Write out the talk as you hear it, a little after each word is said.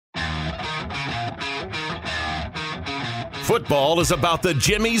Football is about the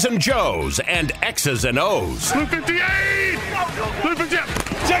Jimmies and Joes and X's and O's. Blue 58! Blue 58!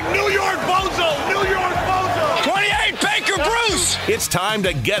 Check New York Bozo! New York Bozo! 28, Baker Bruce! It's time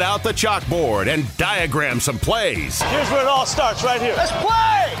to get out the chalkboard and diagram some plays. Here's where it all starts, right here. Let's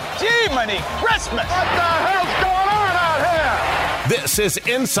play! Jiminy Christmas! What the hell's going on out here? This is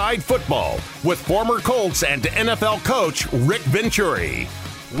Inside Football with former Colts and NFL coach Rick Venturi.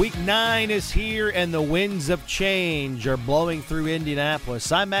 Week 9 is here, and the winds of change are blowing through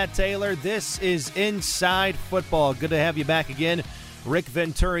Indianapolis. I'm Matt Taylor. This is Inside Football. Good to have you back again. Rick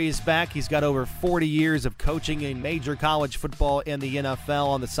Venturi is back. He's got over 40 years of coaching in major college football and the NFL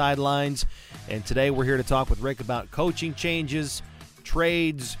on the sidelines. And today we're here to talk with Rick about coaching changes,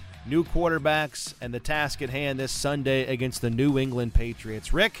 trades, new quarterbacks, and the task at hand this Sunday against the New England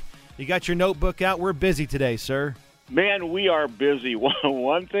Patriots. Rick, you got your notebook out. We're busy today, sir. Man, we are busy.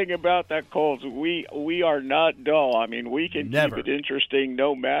 One thing about that Colts, we are not dull. I mean, we can keep it interesting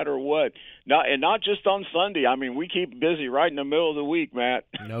no matter what. Not just on Sunday. I mean, we keep busy right in the middle of the week, Matt.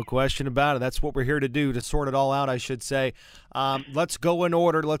 No question about it. That's what we're here to do, to sort it all out, I should say. Let's go in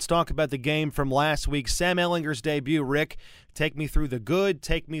order. Let's talk about the game from last week. Sam Ehlinger's debut. Rick, take me through the good.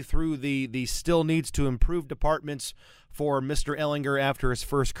 Take me through the still needs to improve departments for Mr. Ehlinger after his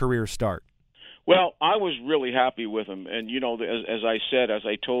first career start. Well, I was really happy with him, and as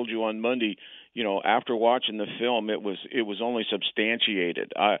I told you on Monday, after watching the film, it was only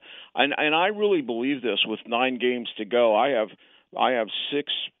substantiated. I really believe this. With 9 games to go, I have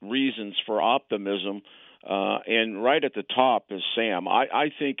 6 reasons for optimism, and right at the top is Sam.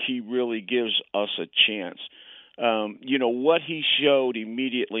 I think he really gives us a chance. What he showed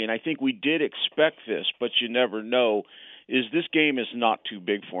immediately, and I think we did expect this, but you never know, is this game is not too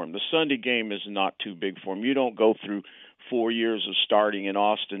big for him. The Sunday game is not too big for him. You don't go through 4 years of starting in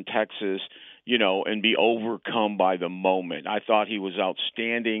Austin, Texas, and be overcome by the moment. I thought he was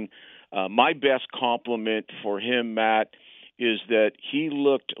outstanding. My best compliment for him, Matt, is that he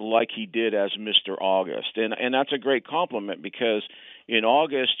looked like he did as Mr. August. And that's a great compliment because in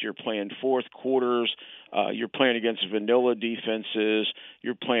August you're playing fourth quarters, you're playing against vanilla defenses,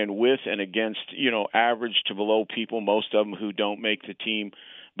 you're playing with and against, average to below people, most of them who don't make the team.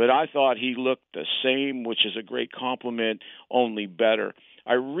 But I thought he looked the same, which is a great compliment, only better.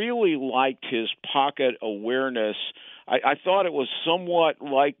 I really liked his pocket awareness. I thought it was somewhat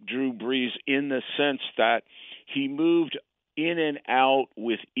like Drew Brees in the sense that he moved in and out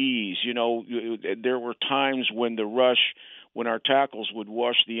with ease. There were times when when our tackles would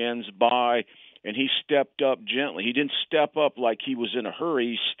wash the ends by, and he stepped up gently. He didn't step up like he was in a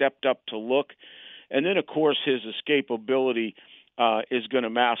hurry. He stepped up to look. And then, of course, his escapability is going to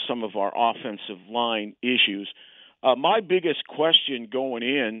mask some of our offensive line issues. My biggest question going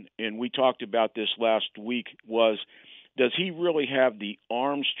in, and we talked about this last week, was does he really have the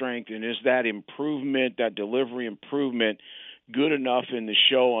arm strength, and is that improvement, that delivery improvement, good enough in the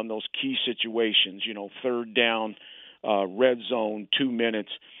show on those key situations, third down, red zone, 2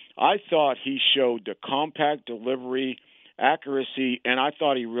 minutes. I thought he showed the compact delivery, accuracy, and I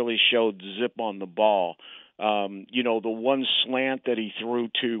thought he really showed zip on the ball. The one slant that he threw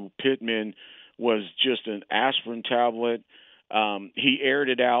to Pittman was just an aspirin tablet. He aired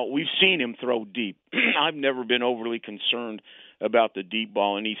it out. We've seen him throw deep. I've never been overly concerned about the deep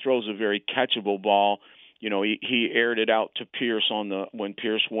ball, and he throws a very catchable ball. He aired it out to Pierce when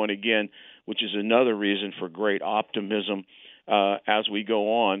Pierce won again, which is another reason for great optimism as we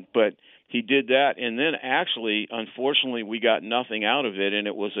go on. But he did that, and then actually, unfortunately, we got nothing out of it, and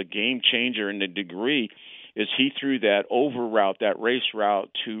it was a game changer in the degree is he threw that over route, that race route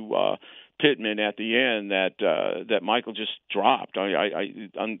to Pittman at the end that Michael just dropped.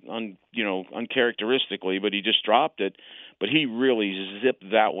 Uncharacteristically, but he just dropped it. But he really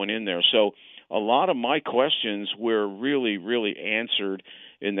zipped that one in there. So a lot of my questions were really, really answered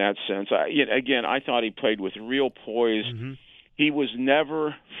in that sense. I thought he played with real poise. Mm-hmm. He was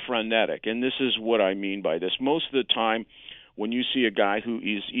never frenetic, and this is what I mean by this. Most of the time when you see a guy who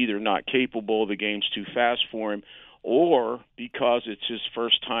is either not capable, the game's too fast for him, or because it's his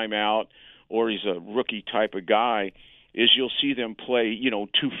first time out or he's a rookie type of guy, is you'll see them play,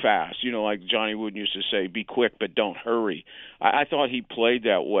 too fast. Like Johnny Wooden used to say, be quick but don't hurry. I thought he played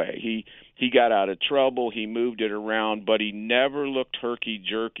that way. He got out of trouble. He moved it around, but he never looked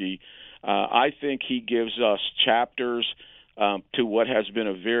herky-jerky. I think he gives us chapters to what has been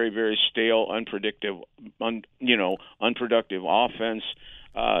a very, very stale, unproductive offense.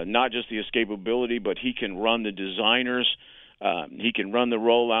 Not just the escapability, but he can run the designers. He can run the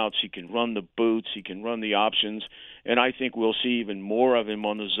rollouts. He can run the boots. He can run the options. and I think we'll see even more of him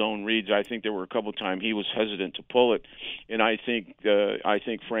on the zone reads. I think there were a couple of times he was hesitant to pull it, and I think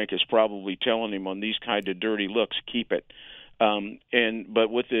Frank is probably telling him on these kind of dirty looks, keep it. But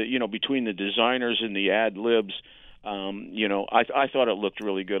with the between the designers and the ad libs, I thought it looked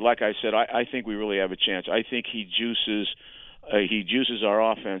really good. Like I said, I think we really have a chance. I think he juices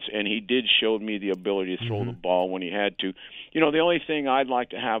our offense, and he did show me the ability to throw the ball when he had to. The only thing I'd like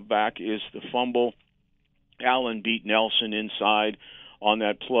to have back is the fumble. Allen beat Nelson inside on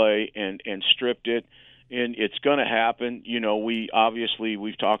that play and stripped it, and it's going to happen.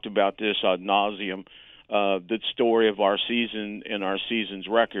 We've talked about this ad nauseum. The story of our season and our season's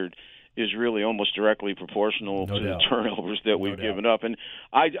record is really almost directly proportional to the turnovers that we've given up. And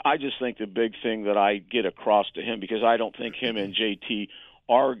I just think the big thing that I get across to him, because I don't think him and JT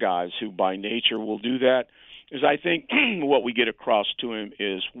are guys who by nature will do that, is I think what we get across to him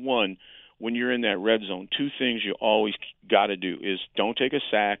is, one, when you're in that red zone, two things you always got to do is don't take a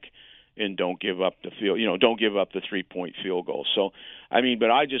sack and don't give up the field. Don't give up the 3-point field goal. So, but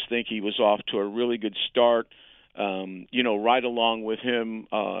I just think he was off to a really good start. Right along with him,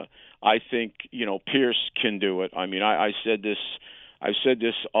 I think Pierce can do it. I said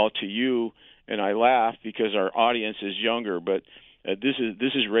this all to you, and I laugh because our audience is younger, but this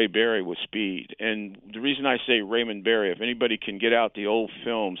is Ray Berry with speed. And the reason I say Raymond Berry, if anybody can get out the old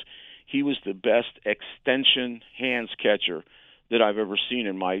films, he was the best extension hands catcher that I've ever seen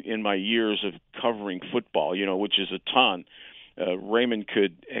in my years of covering football, which is a ton. Raymond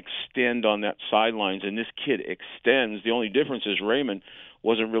could extend on that sidelines, and this kid extends. The only difference is Raymond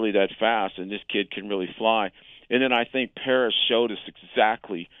wasn't really that fast, and this kid can really fly. And then I think Paris showed us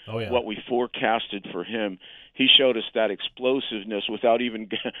exactly what we forecasted for him. He showed us that explosiveness without even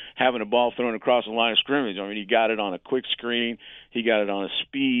having a ball thrown across the line of scrimmage. He got it on a quick screen. He got it on a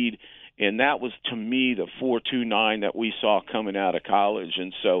speed. And that was, to me, the 4.29 that we saw coming out of college.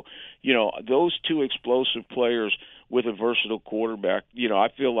 And so, those two explosive players with a versatile quarterback, I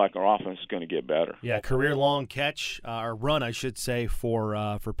feel like our offense is going to get better. Yeah, career-long catch, or run, I should say,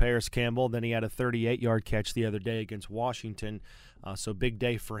 for Paris Campbell. Then he had a 38-yard catch the other day against Washington. So big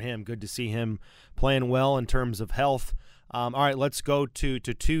day for him. Good to see him playing well in terms of health. All right, let's go to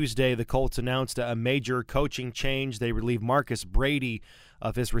Tuesday. The Colts announced a major coaching change. They relieved Marcus Brady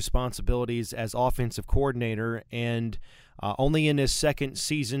of his responsibilities as offensive coordinator, and only in his second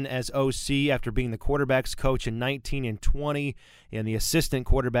season as OC after being the quarterback's coach in 19 and 20 and the assistant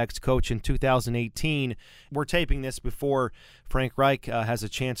quarterback's coach in 2018. We're taping this before Frank Reich has a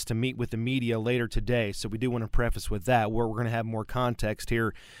chance to meet with the media later today, so we do want to preface with that. We're going to have more context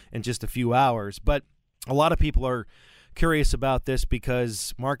here in just a few hours. But a lot of people are curious about this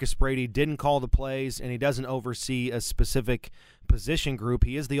because Marcus Brady didn't call the plays and he doesn't oversee a specific position group.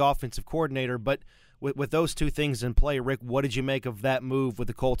 He is the offensive coordinator, but with those two things in play, Rick, what did you make of that move with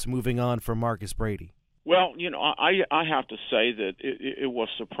the Colts moving on from Marcus Brady? Well, I have to say that it was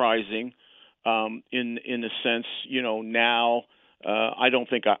surprising in the sense, now I don't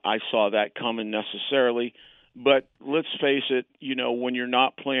think I saw that coming necessarily. But let's face it, when you're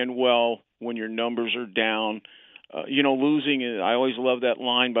not playing well, when your numbers are down, losing, I always love that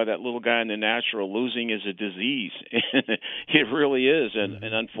line by that little guy in The Natural, losing is a disease. It really is. And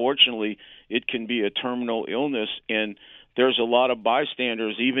unfortunately, it can be a terminal illness. And there's a lot of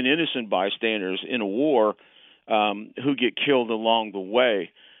bystanders, even innocent bystanders in a war, who get killed along the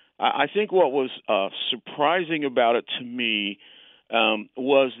way. I think what was surprising about it to me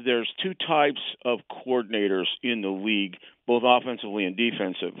was there's two types of coordinators in the league, both offensively and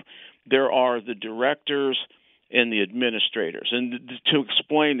defensive. There are the directors and the administrators. And to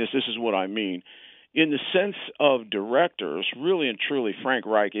explain this is what I mean. In the sense of directors, really and truly, Frank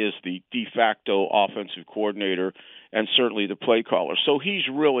Reich is the de facto offensive coordinator and certainly the play caller. So he's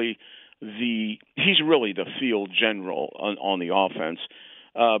really the field general on the offense.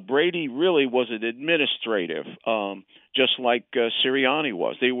 Brady really was an administrative, just like Sirianni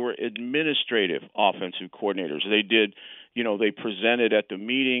was. They were administrative offensive coordinators. They did, they presented at the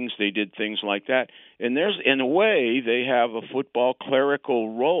meetings. They did things like that. And in a way, they have a football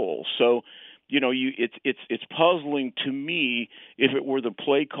clerical role. So, it's puzzling to me if it were the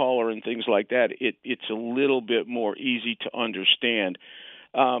play caller and things like that. It's a little bit more easy to understand.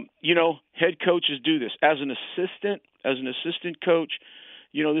 Head coaches do this as an assistant coach.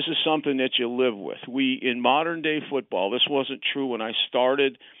 This is something that you live with. In modern day football, this wasn't true when I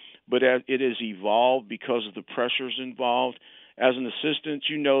started, but it has evolved because of the pressures involved. As an assistant,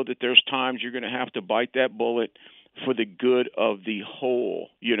 that there's times you're going to have to bite that bullet for the good of the whole.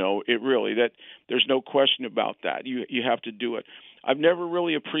 There's no question about that. You have to do it. I've never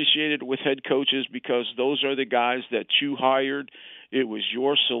really appreciated with head coaches because those are the guys that you hired. It was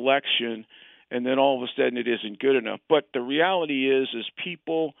your selection, and then all of a sudden it isn't good enough. But the reality is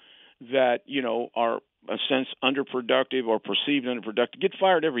people that, are a sense underproductive or perceived underproductive get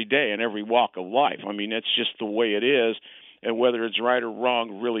fired every day in every walk of life. I mean, that's just the way it is. And whether it's right or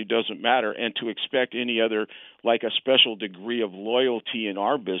wrong really doesn't matter. And to expect any other, like a special degree of loyalty in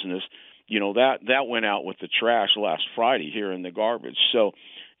our business, that went out with the trash last Friday here in the garbage. So,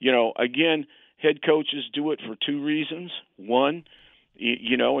 again, head coaches do it for two reasons. One,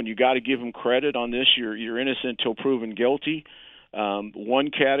 and you got to give them credit on this. You're innocent till proven guilty. One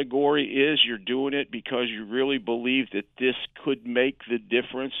category is you're doing it because you really believe that this could make the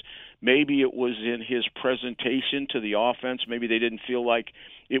difference. Maybe it was in his presentation to the offense. Maybe they didn't feel like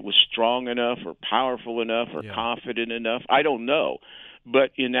it was strong enough or powerful enough or confident enough. I don't know.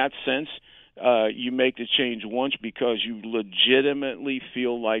 But in that sense, you make the change once because you legitimately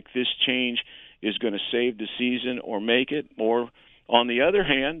feel like this change is going to save the season or make it. Or, on the other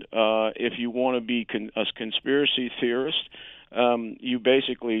hand, if you want to be a conspiracy theorist, you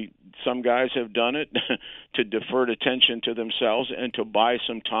basically, some guys have done it to divert attention to themselves and to buy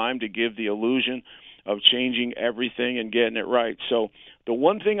some time to give the illusion of changing everything and getting it right. So the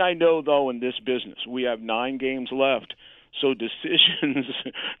one thing I know, though, in this business, we have 9 games left. So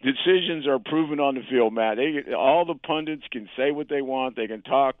decisions are proven on the field, Matt. All the pundits can say what they want, they can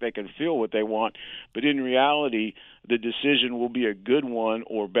talk, they can feel what they want, but in reality, the decision will be a good one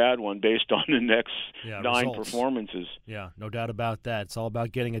or bad one based on the next 9 results. Performances. Yeah, no doubt about that. It's all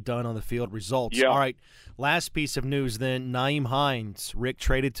about getting it done on the field, results. Yeah. All right, last piece of news then, Nyheim Hines, Rick,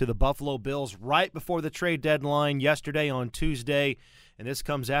 traded to the Buffalo Bills right before the trade deadline yesterday on Tuesday. And this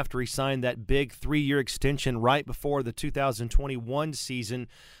comes after he signed that big 3-year extension right before the 2021 season.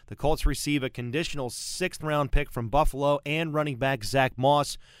 The Colts receive a conditional 6th-round pick from Buffalo and running back Zach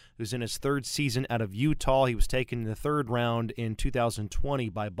Moss, who's in his 3rd season out of Utah. He was taken in the 3rd round in 2020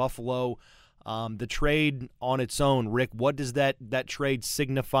 by Buffalo. The trade on its own, Rick, what does that trade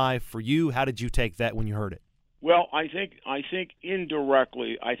signify for you? How did you take that when you heard it? Well, I think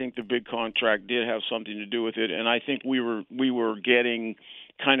indirectly, I think the big contract did have something to do with it, and I think we were getting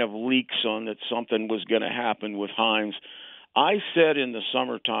kind of leaks on that something was going to happen with Hines. I said in the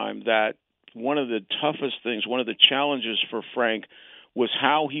summertime that one of the toughest things, one of the challenges for Frank was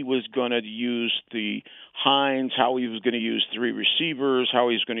how he was going to use the Hines, how he was going to use 3 receivers, how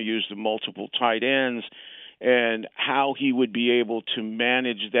he was going to use the multiple tight ends, and how he would be able to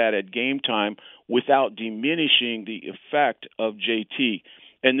manage that at game time without diminishing the effect of JT.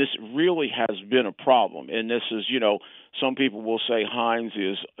 And this really has been a problem. And this is, some people will say Hines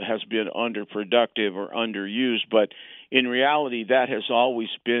has been underproductive or underused, but in reality, that has always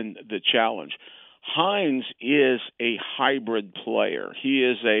been the challenge. Hines is a hybrid player. He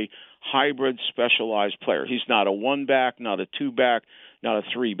is a hybrid specialized player. He's not a 1-back, not a 2-back, not a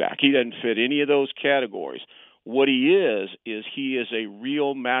 3-back. He doesn't fit any of those categories. What he is he is a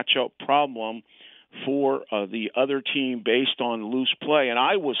real matchup problem for the other team based on loose play. And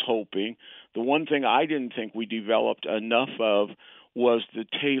I was hoping, the one thing I didn't think we developed enough of was the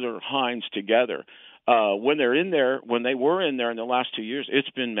Taylor-Hines together. When they were in there in the last 2 years, it's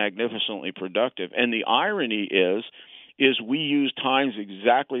been magnificently productive. And the irony is we used Hines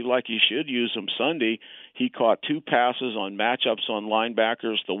exactly like he should use him Sunday. He caught 2 passes on matchups on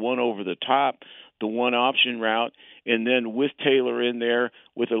linebackers, the one over the top, the one option route, and then with Taylor in there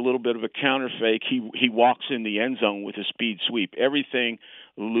with a little bit of a counter fake, he walks in the end zone with a speed sweep. Everything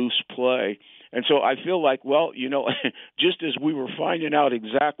loose play. And so I feel like, well, just as we were finding out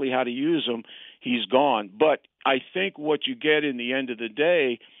exactly how to use him, he's gone. But I think what you get in the end of the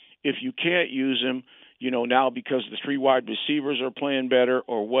day, if you can't use him, now because the 3 wide receivers are playing better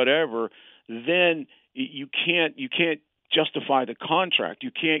or whatever, then you can't justify the contract.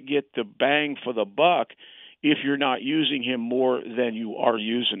 You can't get the bang for the buck if you're not using him more than you are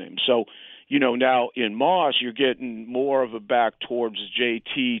using him. So, now in Moss, you're getting more of a back towards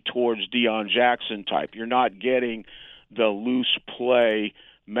JT, towards Deion Jackson type. You're not getting the loose play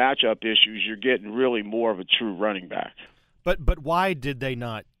matchup issues. You're getting really more of a true running back. But why did they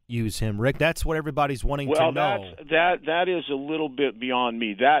not use him, Rick? That's what everybody's wanting to know. Well, that is a little bit beyond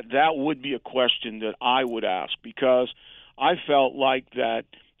me. That would be a question that I would ask, because I felt like that,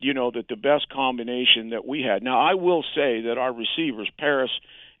 that the best combination that we had. Now, I will say that our receivers, Paris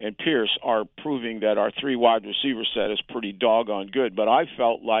and Pierce, are proving that our 3 wide receiver set is pretty doggone good. But I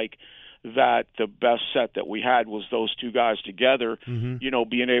felt like that the best set that we had was those 2 guys together,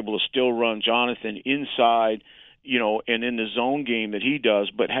 being able to still run Jonathan inside and in the zone game that he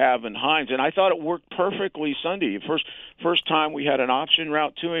does, but having Hines. And I thought it worked perfectly Sunday. First time we had an option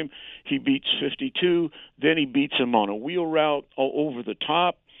route to him, he beats 52. Then he beats him on a wheel route over the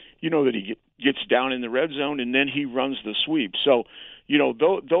top, that he gets down in the red zone, and then he runs the sweep. So,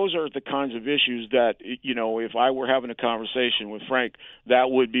 those are the kinds of issues that, if I were having a conversation with Frank, that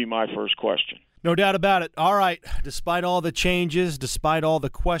would be my first question. No doubt about it. All right, despite all the changes, despite all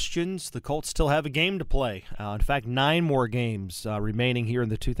the questions, the Colts still have a game to play. In fact, 9 more games remaining here in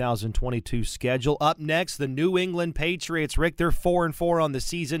the 2022 schedule. Up next, the New England Patriots. Rick, they're 4-4 on the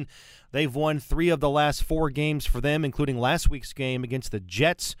season. They've won 3 of the last 4 games for them, including last week's game against the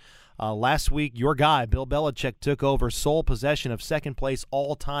Jets. Last week, your guy, Bill Belichick, took over sole possession of second place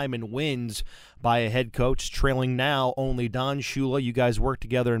all-time in wins by a head coach, trailing now only Don Shula. You guys worked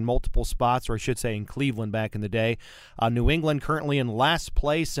together in multiple spots, or I should say in Cleveland back in the day. New England currently in last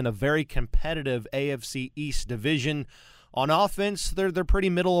place in a very competitive AFC East division. On offense, they're pretty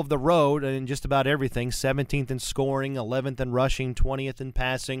middle of the road in just about everything. 17th in scoring, 11th in rushing, 20th in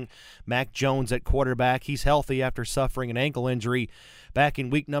passing. Mac Jones at quarterback. He's healthy after suffering an ankle injury back in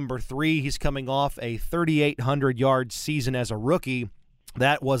week number 3. He's coming off a 3,800-yard season as a rookie.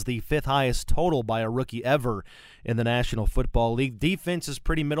 That was the 5th highest total by a rookie ever in the National Football League. Defense is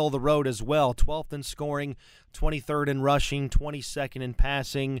pretty middle of the road as well. 12th in scoring, 23rd in rushing, 22nd in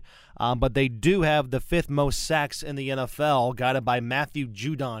passing. But they do have the 5th most sacks in the NFL, guided by Matthew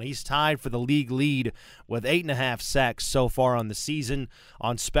Judon. He's tied for the league lead with 8.5 sacks so far on the season.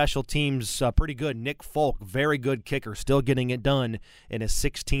 On special teams, pretty good. Nick Folk, very good kicker, still getting it done in his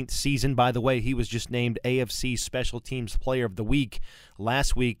 16th season. By the way, he was just named AFC Special Teams Player of the Week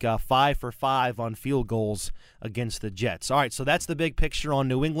last week, 5 for 5 on field goals against the Jets. All right, so that's the big picture on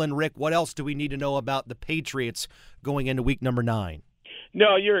New England. Rick, what else do we need to know about the Patriots going into week number 9?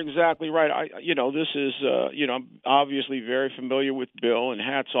 No, you're exactly right. This is, I'm obviously very familiar with Bill, and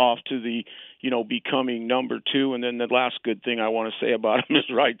hats off to the, becoming number 2. And then the last good thing I want to say about him is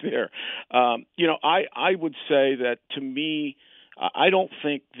right there. I would say that to me, I don't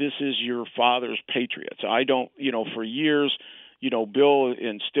think this is your father's Patriots. I don't, for years, Bill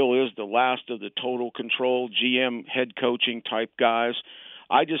and still is the last of the total control GM head coaching type guys.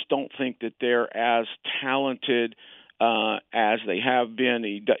 I just don't think that they're as talented as they have been.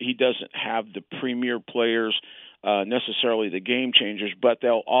 He doesn't have the premier players, necessarily the game changers, but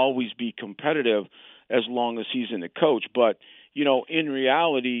they'll always be competitive as long as he's in the coach. But, in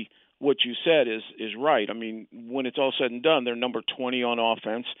reality, what you said is right. I mean, when it's all said and done, they're number 20 on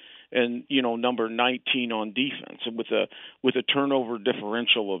offense and, number 19 on defense, and with a turnover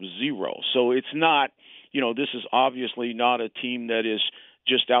differential of 0. So it's not, this is obviously not a team that is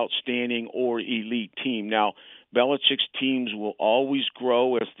just outstanding or elite team. Now, Belichick's teams will always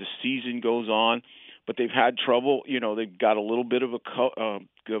grow as the season goes on, but they've had trouble. They've got a little bit of a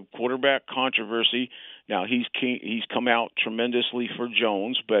quarterback controversy. Now, he's come out tremendously for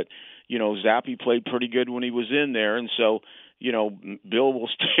Jones, but, Zappe played pretty good when he was in there, and so, Bill will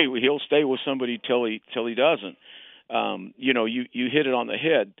stay. He'll stay with somebody till he doesn't. You hit it on the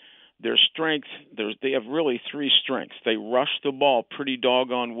head. Their strength, they have really 3 strengths. They rush the ball pretty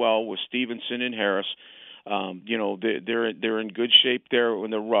doggone well with Stevenson and Harris. They're in good shape there in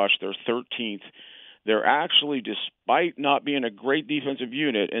the rush. They're 13th. They're actually, despite not being a great defensive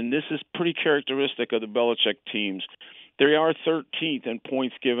unit, and this is pretty characteristic of the Belichick teams, they are 13th in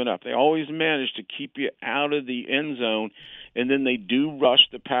points given up. They always manage to keep you out of the end zone, and then they do rush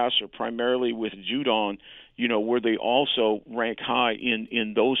the passer primarily with Judon, where they also rank high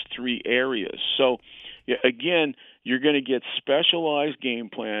in those 3 areas. So, again, you're going to get specialized game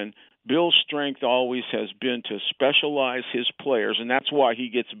plan. Bill's strength always has been to specialize his players, and that's why he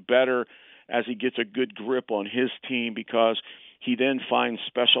gets better as he gets a good grip on his team, because he then finds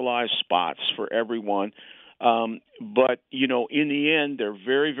specialized spots for everyone. But, in the end, they're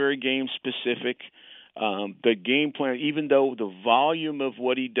very, very game-specific. The game plan, even though the volume of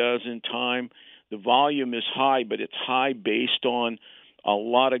what he does in time, the volume is high, but it's high based on a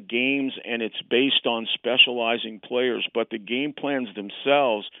lot of games, and it's based on specializing players. But the game plans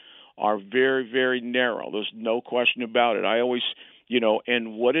themselves are very, very narrow. There's no question about it. I always,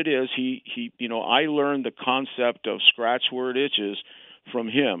 and what it is, I learned the concept of scratch where it itches from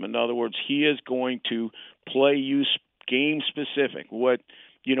him. In other words, he is going to play you game specific. What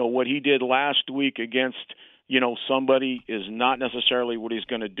he did last week against, somebody is not necessarily what he's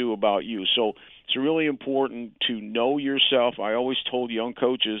going to do about you. So it's really important to know yourself. I always told young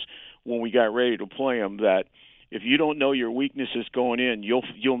coaches when we got ready to play them that if you don't know your weaknesses going in,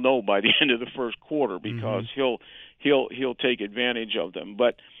 you'll know by the end of the first quarter, because he'll take advantage of them.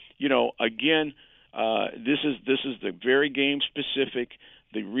 But again, This is the very game specific.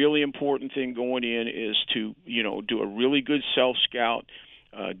 The really important thing going in is to do a really good self scout,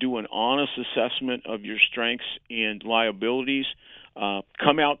 do an honest assessment of your strengths and liabilities.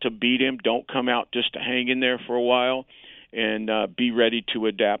 Come out to beat him. Don't come out just to hang in there for a while, and be ready to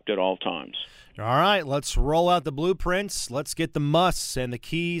adapt at all times. All right, let's roll out the blueprints. Let's get the musts and the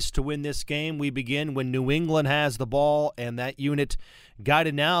keys to win this game. We begin when New England has the ball, and that unit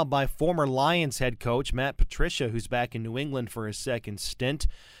guided now by former Lions head coach Matt Patricia, who's back in New England for his second stint.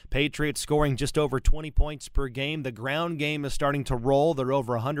 Patriots scoring just over 20 points per game. The ground game is starting to roll. They're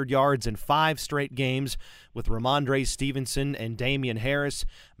over 100 yards in 5 straight games with Ramondre Stevenson and Damian Harris.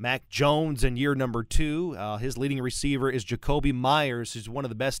 Mac Jones in year number 2. His leading receiver is Jacoby Myers, who's one of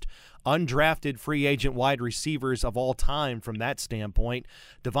the best undrafted free agent wide receivers of all time from that standpoint.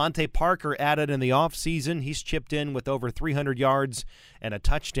 Devontae Parker added in the offseason. He's chipped in with over 300 yards and a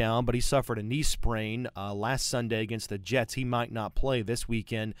touchdown, but he suffered a knee sprain last Sunday against the Jets. He might not play this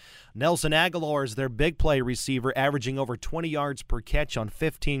weekend. Nelson Aguilar is their big play receiver, averaging over 20 yards per catch on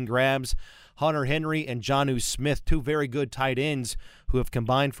 15 grabs. Hunter Henry and Jonnu Smith, 2 very good tight ends who have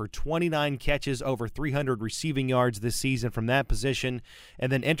combined for 29 catches, over 300 receiving yards this season from that position.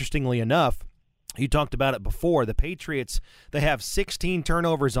 And then, interestingly enough, you talked about it before, the Patriots, they have 16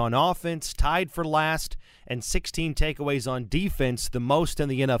 turnovers on offense, tied for last, and 16 takeaways on defense, the most in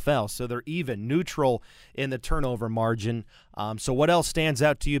the NFL. So they're even neutral in the turnover margin. So what else stands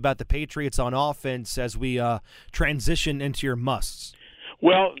out to you about the Patriots on offense as we transition into your musts?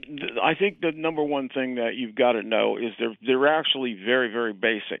 Well, I think the number one thing that you've got to know is they're actually very, very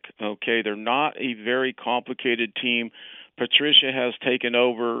basic. Okay, they're not a very complicated team. Patricia has taken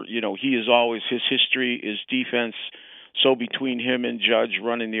over. He is always, his history is defense. So between him and Judge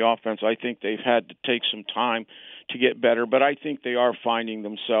running the offense, I think they've had to take some time to get better. But I think they are finding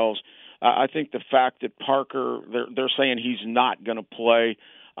themselves. I think the fact that Parker, they're saying he's not going to play,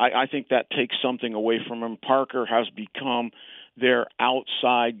 I think that takes something away from him. Parker has become their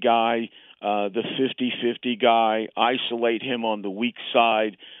outside guy, the 50-50 guy, isolate him on the weak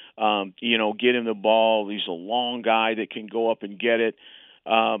side, get him the ball. He's a long guy that can go up and get it.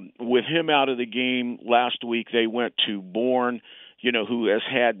 With him out of the game last week, they went to Bourne, who has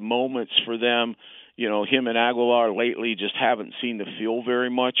had moments for them. Him and Aguilar lately just haven't seen the field very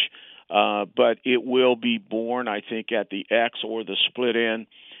much. But it will be Bourne, I think, at the X or the split end.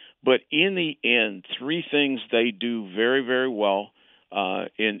 But in the end, 3 things they do very, very well,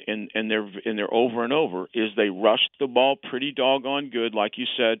 and they're over and over, is they rush the ball pretty doggone good, like you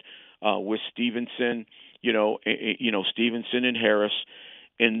said, with Stevenson, Stevenson and Harris,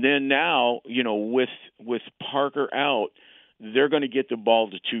 and then now, with Parker out, they're going to get the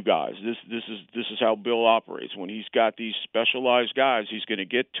ball to 2 guys. This is how Bill operates. When he's got these specialized guys, he's going to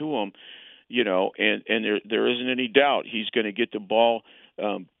get to them, and there isn't any doubt he's going to get the ball.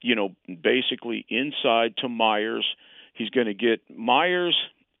 Basically inside to Myers. He's going to get Myers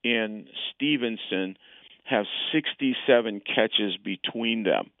and Stevenson have 67 catches between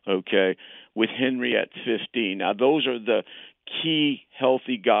them, okay, with Henry at 15. Now, those are the key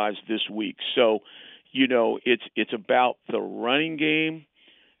healthy guys this week. So, it's about the running game.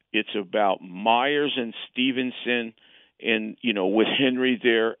 It's about Myers and Stevenson and, with Henry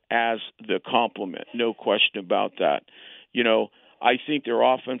there as the complement. No question about that. I think their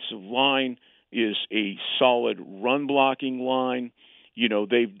offensive line is a solid run-blocking line.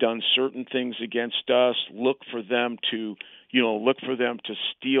 They've done certain things against us. Look for them to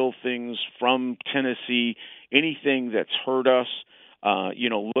steal things from Tennessee. Anything that's hurt us,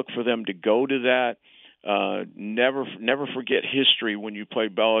 look for them to go to that. Never forget history when you play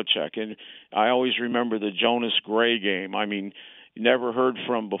Belichick. And I always remember the Jonas Gray game. I mean, never heard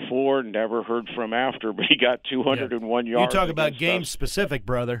from before, never heard from after, but he got 201 yards. You talk about game-specific,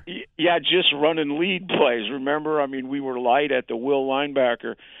 brother. Yeah, just running lead plays. Remember, we were light at the will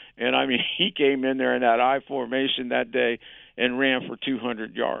linebacker, and, he came in there in that I formation that day and ran for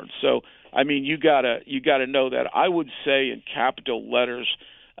 200 yards. So, you gotta know that. I would say in capital letters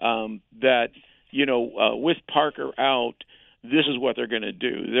that, with Parker out, this is what they're going to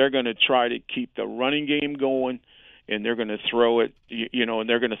do. They're going to try to keep the running game going, and they're going to throw it, and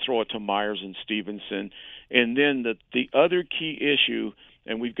they're going to throw it to Myers and Stevenson. And then the other key issue,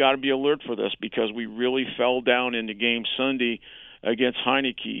 and we've got to be alert for this because we really fell down in the game Sunday against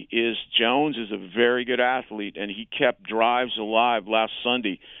Heineke, is Jones is a very good athlete, and he kept drives alive last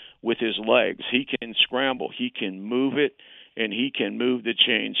Sunday with his legs. He can scramble, he can move it, and he can move the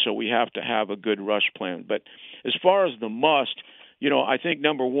chains. So we have to have a good rush plan. But as far as the must, I think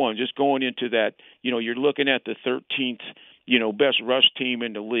number one, just going into that, you're looking at the 13th, best rush team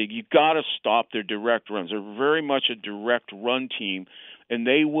in the league. You got to stop their direct runs. They're very much a direct run team, and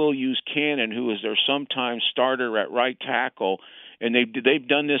they will use Cannon, who is their sometimes starter at right tackle, and they've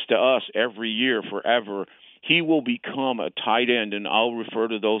done this to us every year forever. He will become a tight end, and I'll refer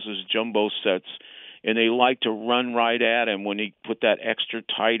to those as jumbo sets, and they like to run right at him when they put that extra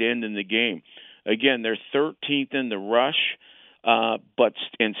tight end in the game. Again, they're 13th in the rush.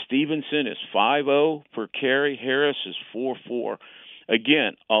 And Stevenson is 5.0 per carry. Harris is 4.4.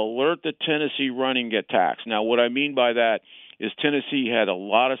 Again, alert the Tennessee running attacks. Now, what I mean by that is Tennessee had a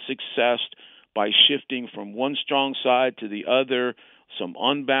lot of success by shifting from one strong side to the other, some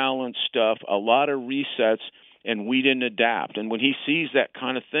unbalanced stuff, a lot of resets, and we didn't adapt. And when he sees that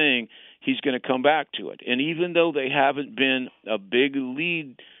kind of thing, he's going to come back to it. And even though they haven't been a big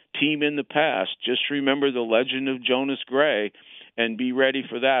lead team in the past, just remember the legend of Jonas Gray and be ready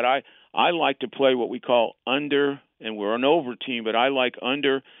for that. I like to play what we call under, and we're an over team, but I like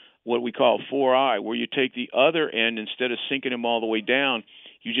under what we call 4-eye, where you take the other end instead of sinking him all the way down,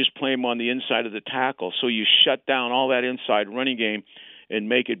 you just play him on the inside of the tackle. So you shut down all that inside running game and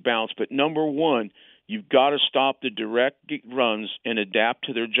make it bounce. But number one, you've got to stop the direct runs and adapt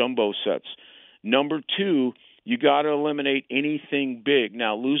to their jumbo sets. Number two, you got to eliminate anything big.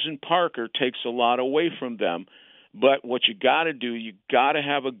 Now, losing Parker takes a lot away from them, but what you got to do, you got to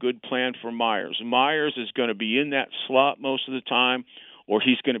have a good plan for Myers. Myers is going to be in that slot most of the time, or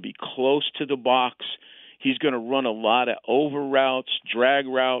he's going to be close to the box. He's going to run a lot of over routes, drag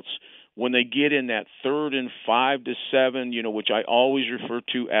routes. When they get in that 3rd and 5 to 7, which I always refer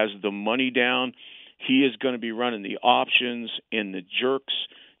to as the money down, he is going to be running the options and the jerks.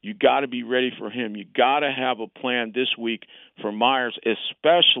 You got to be ready for him. You got to have a plan this week for Myers,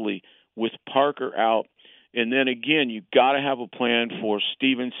 especially with Parker out. And then again, you got to have a plan for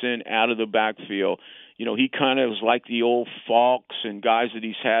Stevenson out of the backfield. He kind of is like the old Falks and guys that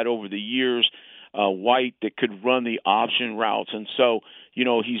he's had over the years, White, that could run the option routes. And so,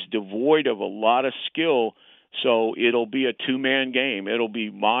 he's devoid of a lot of skill. So it'll be a two-man game. It'll be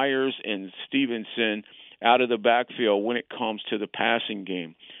Myers and Stevenson out of the backfield when it comes to the passing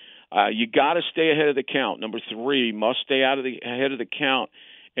game. You got to stay ahead of the count. Number 3, must stay ahead of the count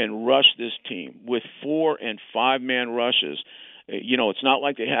and rush this team with 4- and 5-man rushes. It's not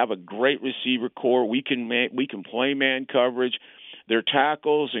like they have a great receiver core. We can play man coverage. Their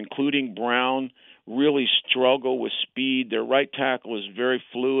tackles, including Brown, really struggle with speed. Their right tackle is very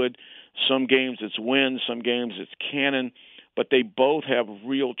fluid. Some games it's Wynn, some games it's Cannon, but they both have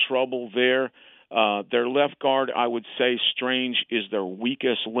real trouble there. Their left guard, I would say Strange is their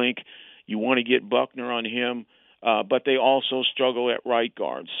weakest link. You want to get Buckner on him, but they also struggle at right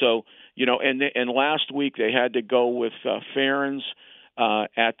guard. So, and last week they had to go with Ferentz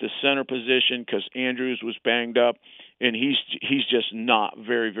at the center position because Andrews was banged up, and he's just not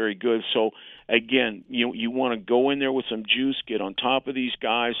very, very good. So, again, you want to go in there with some juice, get on top of these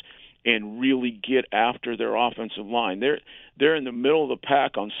guys, and really get after their offensive line. They're in the middle of the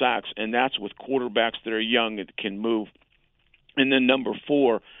pack on sacks, and that's with quarterbacks that are young that can move. And then number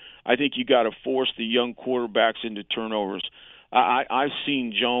 4, I think you got to force the young quarterbacks into turnovers. I've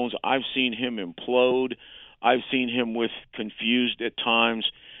seen Jones. I've seen him implode. I've seen him with confused at times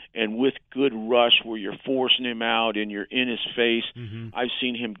and with good rush where you're forcing him out and you're in his face. Mm-hmm. I've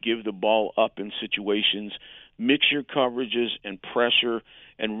seen him give the ball up in situations, mix your coverages and pressure,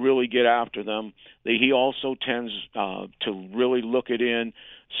 and really get after them. He also tends to really look it in.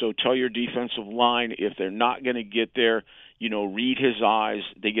 So tell your defensive line if they're not going to get there, read his eyes.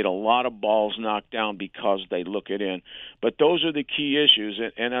 They get a lot of balls knocked down because they look it in. But those are the key issues.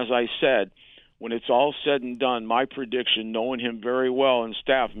 And as I said, when it's all said and done, my prediction, knowing him very well in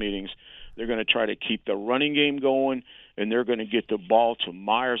staff meetings, they're going to try to keep the running game going, and they're going to get the ball to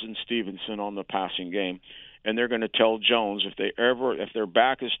Myers and Stevenson on the passing game. And they're going to tell Jones if their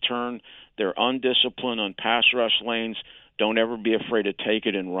back is turned, they're undisciplined on pass rush lanes, don't ever be afraid to take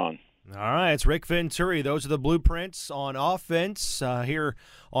it and run. All right, it's Rick Venturi. Those are the blueprints on offense here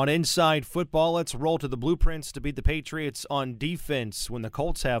on Inside Football. Let's roll to the blueprints to beat the Patriots on defense when the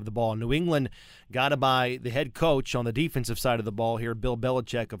Colts have the ball. New England got it by the head coach on the defensive side of the ball here, Bill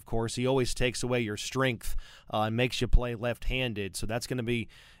Belichick, of course. He always takes away your strength and makes you play left-handed, so that's going to be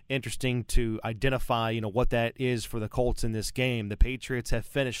interesting to identify, what that is for the Colts in this game. The Patriots have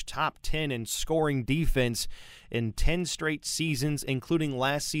finished top 10 in scoring defense in 10 straight seasons, including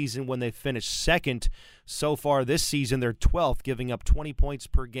last season when they finished second. So far this season, they're 12th, giving up 20 points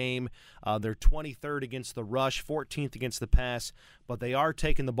per game. They're 23rd against the rush, 14th against the pass, but they are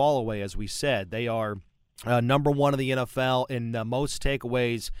taking the ball away, as we said. They are Number one in the NFL in most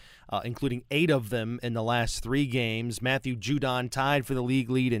takeaways, including 8 of them in the last 3 games. Matthew Judon tied for the league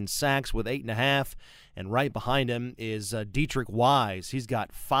lead in sacks with 8.5. And right behind him is Dietrich Wise. He's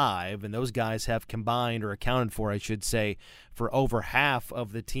got 5, and those guys have combined, or accounted for, I should say, for over half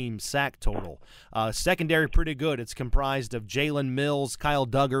of the team's sack total. Secondary pretty good. It's comprised of Jalen Mills, Kyle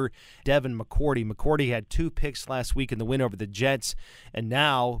Duggar, Devin McCourty. McCourty had 2 picks last week in the win over the Jets, and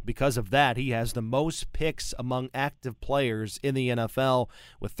now, because of that, he has the most picks among active players in the NFL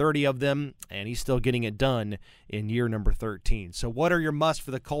with 30 of them, and he's still getting it done in year number 13. So what are your musts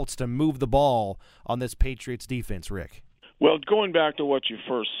for the Colts to move the ball on this Patriots defense, Rick? Well, going back to what you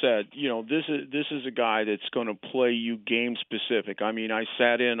first said, this is a guy that's going to play you game specific. I mean, I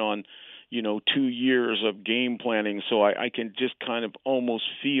sat in on, 2 years of game planning, so I can just kind of almost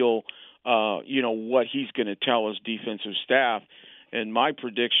feel, what he's going to tell his defensive staff. And my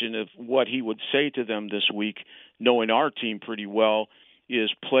prediction of what he would say to them this week, knowing our team pretty well, is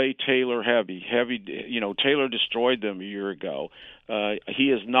play Taylor heavy. Taylor destroyed them a year ago.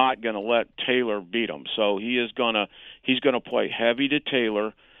 He is not going to let Taylor beat him. So he's going to play heavy to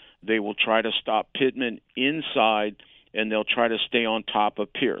Taylor. They will try to stop Pittman inside, and they'll try to stay on top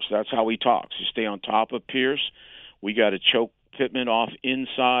of Pierce. That's how he talks. You stay on top of Pierce. We got to choke Pittman off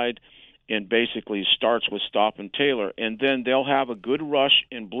inside, and basically starts with stopping Taylor. And then they'll have a good rush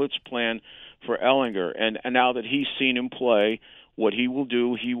and blitz plan for Ehlinger. And now that he's seen him play, what he will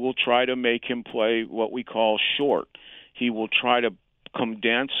do, he will try to make him play what we call short. He will try to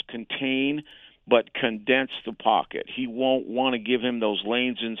contain, but condense the pocket. He won't want to give him those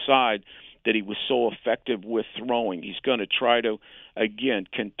lanes inside that he was so effective with throwing. He's going to try to, again,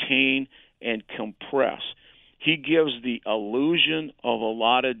 contain and compress. He gives the illusion of a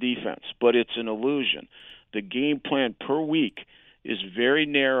lot of defense, but it's an illusion. The game plan per week is very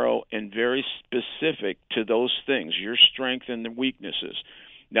narrow and very specific to those things, your strength and the weaknesses.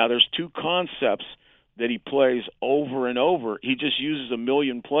 Now, there's 2 concepts that he plays over and over. He just uses a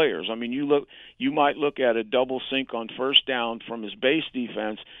million players. I mean, you might look at a double sync on first down from his base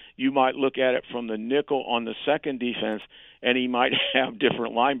defense. You might look at it from the nickel on the second defense, and he might have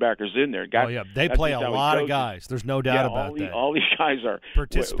different linebackers in there. They play a lot of guys. There's no doubt about that. All these guys are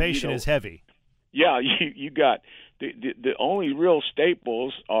participation is heavy. Yeah, you got the only real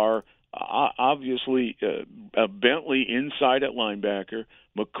staples are obviously Bentley inside at linebacker,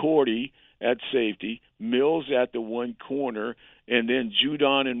 McCourty at safety, Mills at the one corner, and then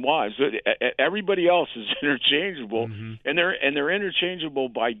Judon and Wise. Everybody else is interchangeable, and they're interchangeable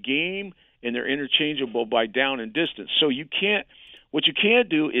by game, and they're interchangeable by down and distance. So what you can't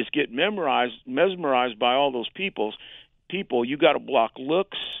do is get mesmerized by all those people. You got to block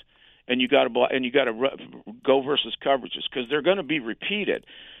looks. And you got to go versus coverages because they're going to be repeated.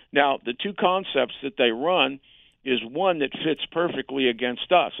 Now, the 2 concepts that they run is one that fits perfectly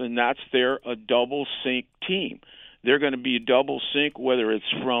against us, and that's they're a double sync team. They're going to be a double sync, whether it's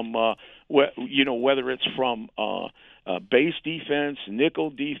from base defense, nickel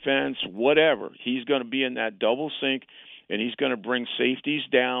defense, whatever. He's going to be in that double sync, and he's going to bring safeties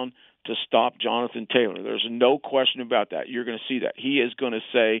down to stop Jonathan Taylor. There's no question about that. You're going to see that. He is going to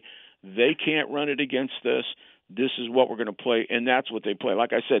say, they can't run it against us. This is what we're going to play, and that's what they play.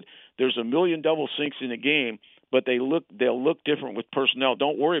 Like I said, there's a million double syncs in the game, but they'll look different with personnel.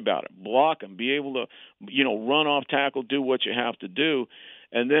 Don't worry about it. Block them. Be able to, run off tackle, do what you have to do.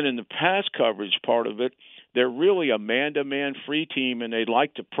 And then in the pass coverage part of it, they're really a man-to-man free team, and they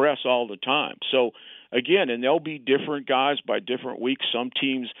like to press all the time. So, again, and they'll be different guys by different weeks.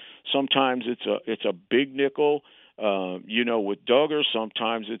 Sometimes it's a big nickel. With Duggar,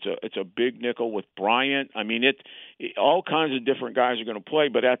 sometimes it's a big nickel with Bryant. I mean, all kinds of different guys are going to play,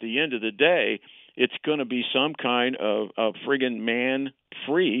 but at the end of the day, it's going to be some kind of friggin'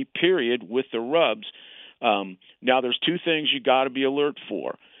 man-free period with the rubs. Now, there's 2 things you got to be alert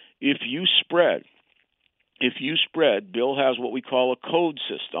for. If you spread, Bill has what we call a code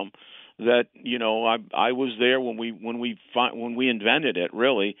system that I was there when we invented it,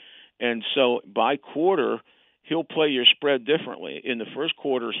 really, and so by quarter, he'll play your spread differently. In the first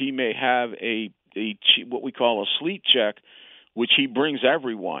quarter, he may have what we call a sleet check, which he brings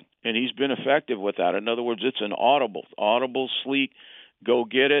everyone, and he's been effective with that. In other words, it's an audible sleet, go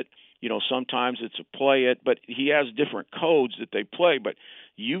get it. Sometimes it's a play it, but he has different codes that they play. But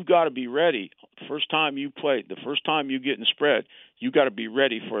you've got to be ready. The first time you get in spread, you got to be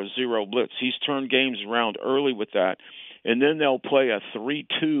ready for a 0 blitz. He's turned games around early with that, and then they'll play a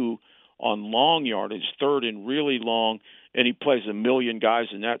 3-2 on long yardage, third and really long, and he plays a million guys,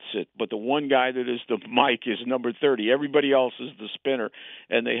 and that's it. But the one guy that is the Mike is number 30. Everybody else is the spinner,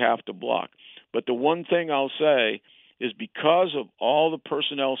 and they have to block. But the one thing I'll say is because of all the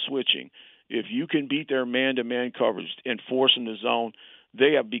personnel switching, if you can beat their man-to-man coverage and force in the zone,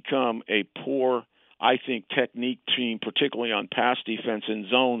 they have become a poor, I think, technique team, particularly on pass defense in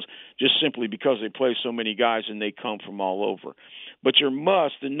zones, just simply because they play so many guys and they come from all over. But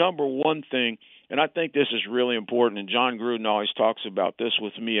the number one thing, and I think this is really important, and John Gruden always talks about this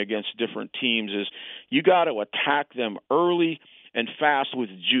with me against different teams, is you got to attack them early and fast with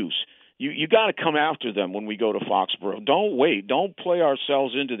juice. You got to come after them when we go to Foxborough. Don't wait. Don't play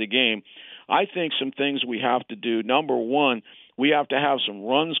ourselves into the game. I think some things we have to do. Number one, we have to have some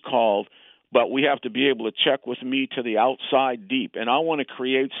runs called, but we have to be able to check with me to the outside deep. And I want to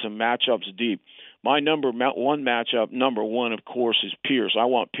create some matchups deep. My number one matchup, number one, of course, is Pierce. I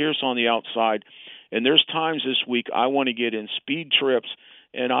want Pierce on the outside. And there's times this week I want to get in speed trips,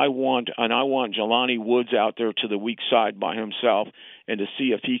 and I want Jelani Woods out there to the weak side by himself and to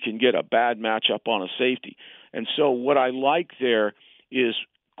see if he can get a bad matchup on a safety. And so what I like there is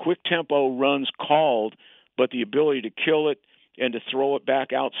quick tempo runs called, but the ability to kill it and to throw it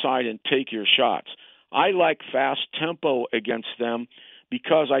back outside and take your shots. I like fast tempo against them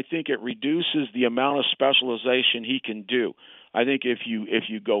because I think it reduces the amount of specialization he can do. I think if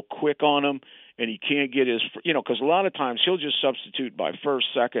you go quick on him and he can't get his, because a lot of times he'll just substitute by first,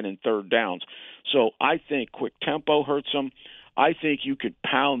 second, and third downs. So I think quick tempo hurts him. I think you could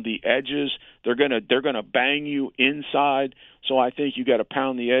pound the edges. They're gonna bang you inside. So I think you got to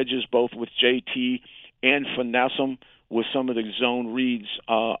pound the edges both with JT and finesse them with some of the zone reads,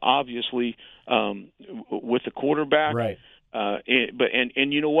 obviously with the quarterback. Right. But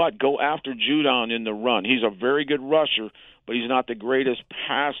you know what? Go after Judon in the run. He's a very good rusher, but he's not the greatest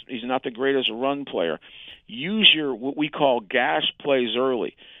He's not the greatest run player. Use your what we call gash plays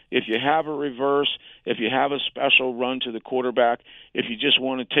early. If you have a reverse, if you have a special run to the quarterback, if you just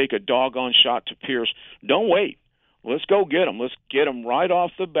want to take a doggone shot to Pierce, don't wait. Let's go get him. Let's get him right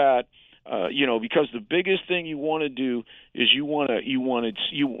off the bat. Because the biggest thing you want to do is you want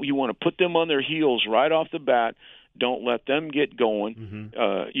to put them on their heels right off the bat. Don't let them get going,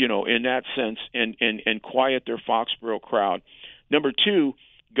 in that sense, and quiet their Foxborough crowd. Number two,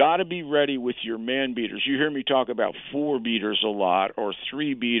 got to be ready with your man beaters. You hear me talk about 4 beaters a lot or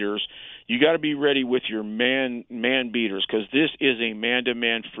 3 beaters. You got to be ready with your man beaters because this is a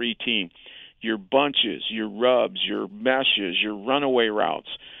man-to-man free team. Your bunches, your rubs, your meshes, your runaway routes.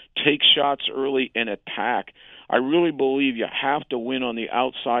 Take shots early and attack. I really believe you have to win on the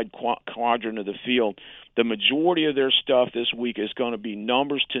outside quadrant of the field. The majority of their stuff this week is going to be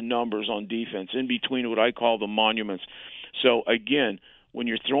numbers to numbers on defense, in between what I call the monuments. So, again, when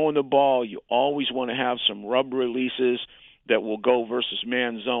you're throwing the ball, you always want to have some rub releases that will go versus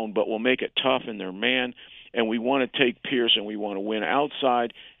man zone, but will make it tough in their man. And we want to take Pierce and we want to win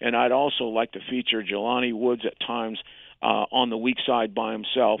outside. And I'd also like to feature Jelani Woods at times on the weak side by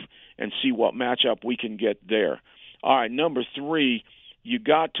himself and see what matchup we can get there. All right, number 3, you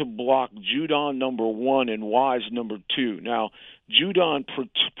got to block Judon number 1 and Wise number 2. Now, Judon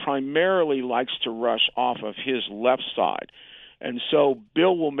primarily likes to rush off of his left side. And so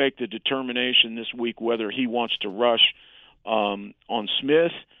Bill will make the determination this week whether he wants to rush on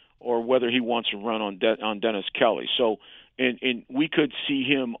Smith or whether he wants to run on Dennis Kelly. So, and we could see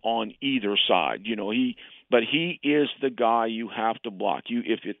him on either side. But he is the guy you have to block.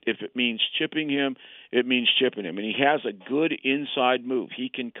 If it means chipping him, it means chipping him. And he has a good inside move. He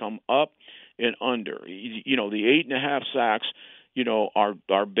can come up and under. The 8.5 sacks,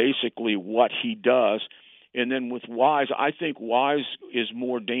 are basically what he does. And then with Wise, I think Wise is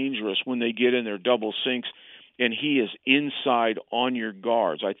more dangerous when they get in their double sinks, and he is inside on your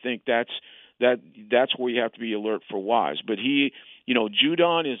guards. I think that's where you have to be alert for Wise. But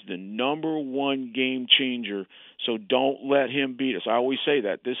Judon is the number 1 game changer, so don't let him beat us. I always say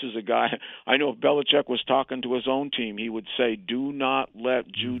that. This is a guy, I know if Belichick was talking to his own team, he would say, do not let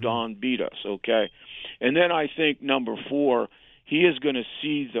Judon beat us, okay? And then I think number 4, he is going to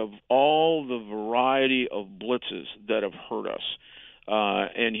see all the variety of blitzes that have hurt us.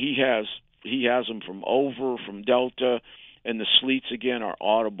 And he has them from over, from Delta, and the sleets, again, are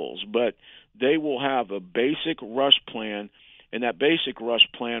audibles. But they will have a basic rush plan, and that basic rush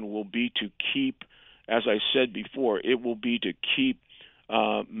plan will be to keep, as I said before, it will be to keep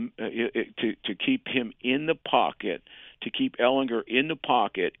to keep him in the pocket, to keep Ehlinger in the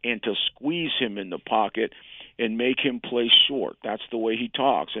pocket, and to squeeze him in the pocket and make him play short. That's the way he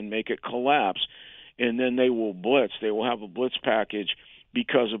talks, and make it collapse. And then they will blitz. They will have a blitz package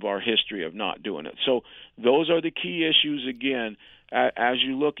because of our history of not doing it. So those are the key issues again. as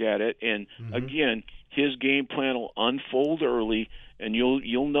you look at it. And again, his game plan will unfold early, and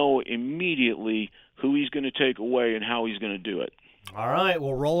you'll know immediately who he's going to take away and how he's going to do it. All right,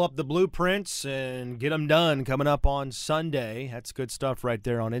 we'll roll up the blueprints and get them done coming up on Sunday. That's good stuff right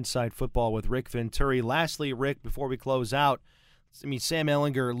there on Inside Football with Rick Venturi. Lastly, Rick, before we close out, Sam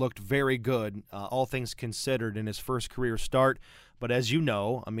Ehlinger looked very good, all things considered, in his first career start. But as you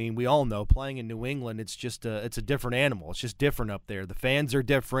know, we all know, playing in New England, it's a different animal. It's just different up there. The fans are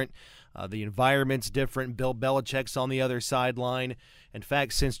different. The environment's different. Bill Belichick's on the other sideline. In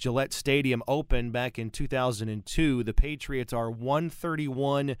fact, since Gillette Stadium opened back in 2002, the Patriots are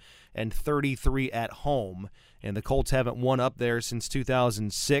 131-33 at home. And the Colts haven't won up there since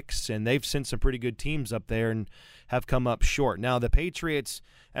 2006, and they've sent some pretty good teams up there and have come up short. Now, the Patriots,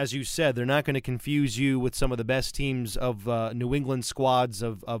 as you said, they're not going to confuse you with some of the best teams of New England squads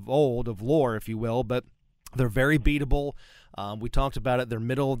of old, of lore, if you will, but they're very beatable. We talked about it. They're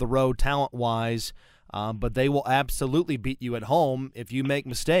middle of the road talent-wise, but they will absolutely beat you at home if you make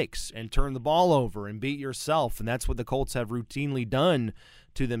mistakes and turn the ball over and beat yourself, and that's what the Colts have routinely done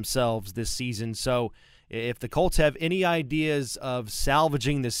to themselves this season. So if the Colts have any ideas of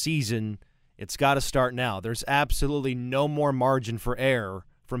salvaging the season, it's got to start now. There's absolutely no more margin for error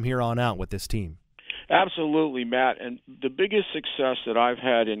from here on out with this team. Absolutely, Matt. And the biggest success that I've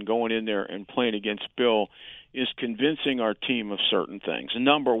had in going in there and playing against Bill is convincing our team of certain things.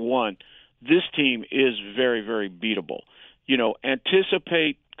 Number one, this team is very, very beatable.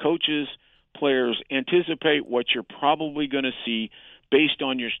 Anticipate, coaches, players, anticipate what you're probably going to see based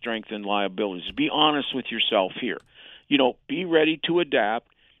on your strength and liabilities. Be honest with yourself here. Be ready to adapt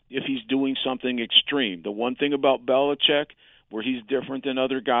if he's doing something extreme. The one thing about Belichick, where he's different than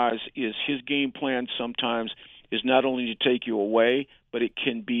other guys, is his game plan sometimes is not only to take you away, but it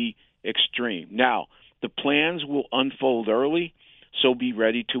can be extreme. Now, the plans will unfold early, so be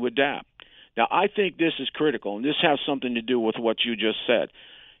ready to adapt. Now, I think this is critical, and this has something to do with what you just said.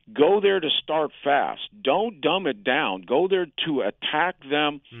 Go there to start fast. Don't dumb it down. Go there to attack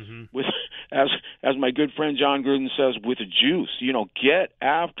them with, as my good friend John Gruden says, with juice. Get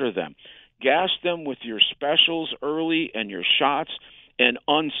after them. Gas them with your specials early and your shots and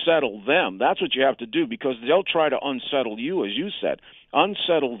unsettle them. That's what you have to do, because they'll try to unsettle you, as you said.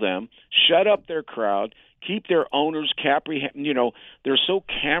 Unsettle them, shut up their crowd, keep their owners they're so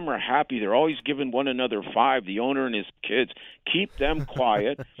camera happy. They're always giving one another five, the owner and his kids. Keep them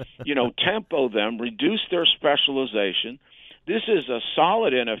quiet, tempo them, reduce their specialization. This is a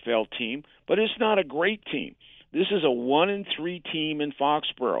solid NFL team, but it's not a great team. This is a 1-3 team in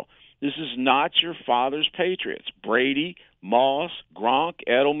Foxborough. This is not your father's Patriots. Brady, Moss, Gronk,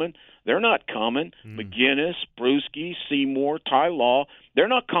 Edelman, they're not coming. McGinnis, Bruschi, Seymour, Ty Law, they're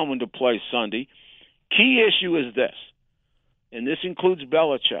not coming to play Sunday. Key issue is this, and this includes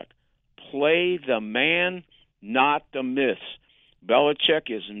Belichick. Play the man, not the myths. Belichick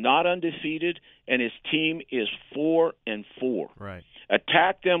is not undefeated, and his team is 4-4. Right.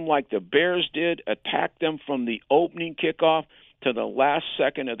 Attack them like the Bears did. Attack them from the opening kickoff to the last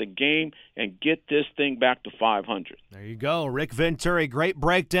second of the game and get this thing back to 500. There you go. Rick Venturi, great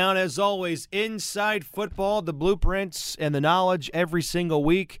breakdown as always. Inside Football, the blueprints and the knowledge every single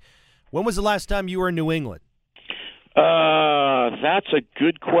week. When was the last time you were in New England? That's a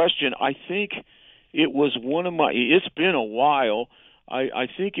good question. I think it was it's been a while. I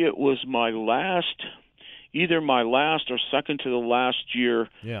think it was either my last or second to the last year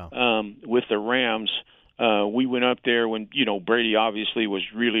with the Rams. We went up there when, Brady obviously was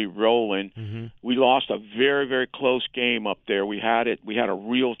really rolling. We lost a very, very close game up there. We had a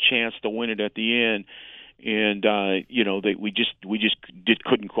real chance to win it at the end. And we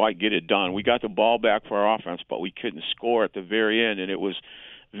couldn't quite get it done. We got the ball back for our offense, but we couldn't score at the very end, and it was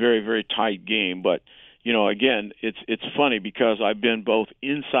a very, very tight game. But again, it's funny because I've been both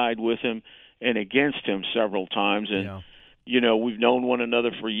inside with him and against him several times, and we've known one another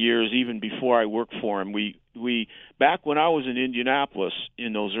for years, even before I worked for him. We back when I was in Indianapolis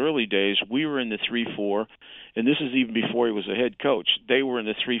in those early days, we were in the 3-4, and this is even before he was a head coach. They were in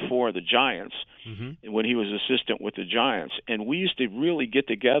the 3-4 of the Giants when he was assistant with the Giants, and we used to really get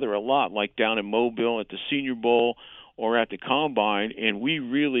together a lot, like down in Mobile at the Senior Bowl or at the Combine, and we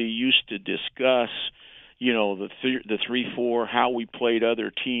really used to discuss the 3-4, how we played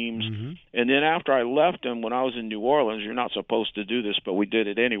other teams. And then after I left them, when I was in New Orleans, you're not supposed to do this, but we did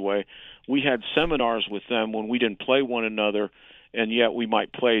it anyway. We had seminars with them when we didn't play one another, and yet we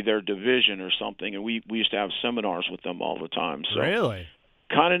might play their division or something, and we used to have seminars with them all the time. So, really?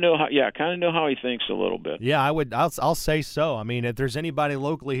 Kind of know how he thinks a little bit. Yeah, I'll say so. I mean, if there's anybody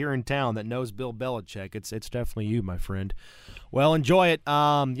locally here in town that knows Bill Belichick, it's definitely you, my friend. Well, enjoy it.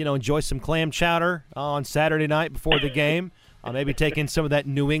 Enjoy some clam chowder on Saturday night before the game. Maybe take in some of that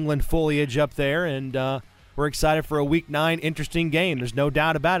New England foliage up there, and we're excited for a Week 9 interesting game. There's no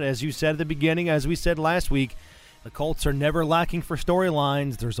doubt about it. As you said at the beginning, as we said last week, the Colts are never lacking for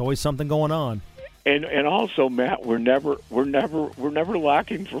storylines. There's always something going on. And also, Matt, we're never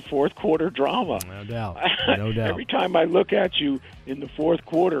lacking for fourth quarter drama. No doubt. No doubt. Every time I look at you in the fourth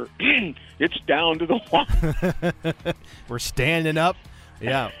quarter, it's down to the wire. We're standing up.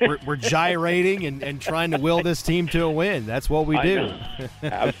 Yeah, we're gyrating and trying to will this team to a win. That's what we do.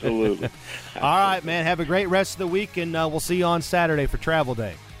 Absolutely. All right, man. Have a great rest of the week, and we'll see you on Saturday for Travel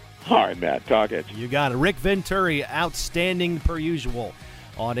Day. All right, Matt. Talk at you. You got it. Rick Venturi, outstanding per usual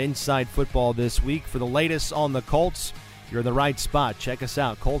on Inside Football this week. For the latest on the Colts, you're in the right spot. Check us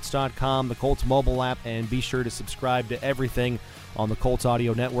out, Colts.com, the Colts mobile app, and be sure to subscribe to everything on the Colts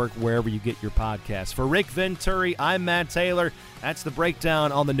Audio Network, wherever you get your podcasts. For Rick Venturi, I'm Matt Taylor. That's the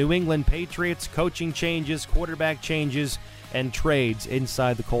breakdown on the New England Patriots, coaching changes, quarterback changes, and trades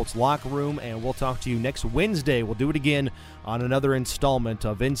inside the Colts locker room. And we'll talk to you next Wednesday. We'll do it again on another installment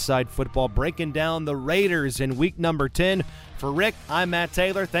of Inside Football, breaking down the Raiders in week number 10. For Rick, I'm Matt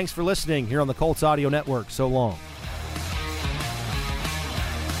Taylor. Thanks for listening here on the Colts Audio Network. So long.